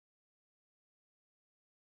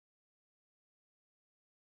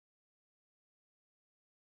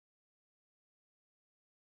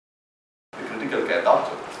critical care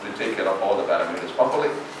doctor will take care of all the parameters properly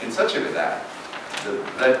in such a way that the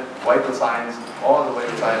blood, vital signs, all the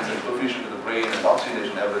vital signs and perfusion to the brain and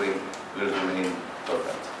oxygenation, everything will remain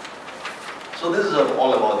perfect. So this is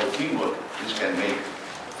all about the teamwork which can make.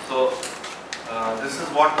 So this is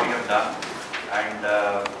what we have done, and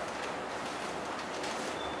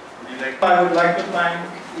I would like to thank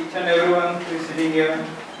each and everyone who is sitting here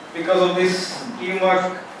because of this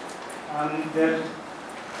teamwork and their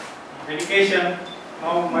dedication.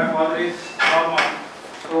 Now my father is normal.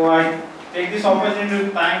 So I take this opportunity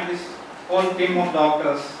to thank this whole team of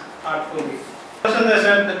doctors heartfully. First, they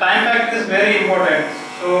said the time factor is very important.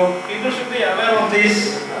 So people should be aware of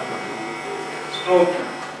this stroke.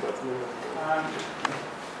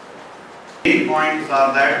 Key points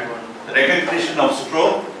are that recognition of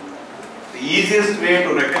stroke, the easiest way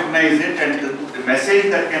to recognize it, and the message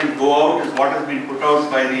that can go out is what has been put out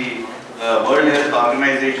by the World Health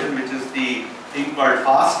Organization, which is the thing called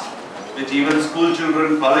FAST, which even school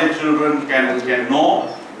children, college children can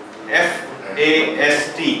know.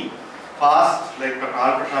 F-A-S-T. FAST, like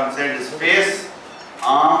Dr. Al said, is face,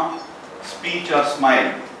 arm, speech or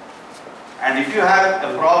smile. And if you have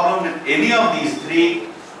a problem with any of these three,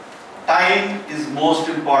 time is most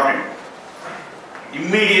important.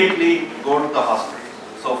 Immediately go to the hospital.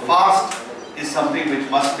 So FAST is something which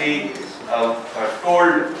must be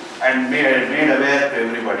told and made aware to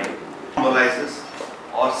everybody. Analysis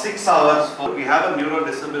or 6 hours. We have a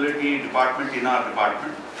neurodisability department in our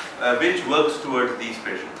department which works towards these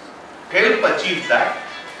patients. Help achieve that,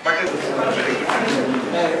 but it's very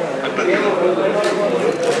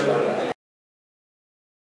good.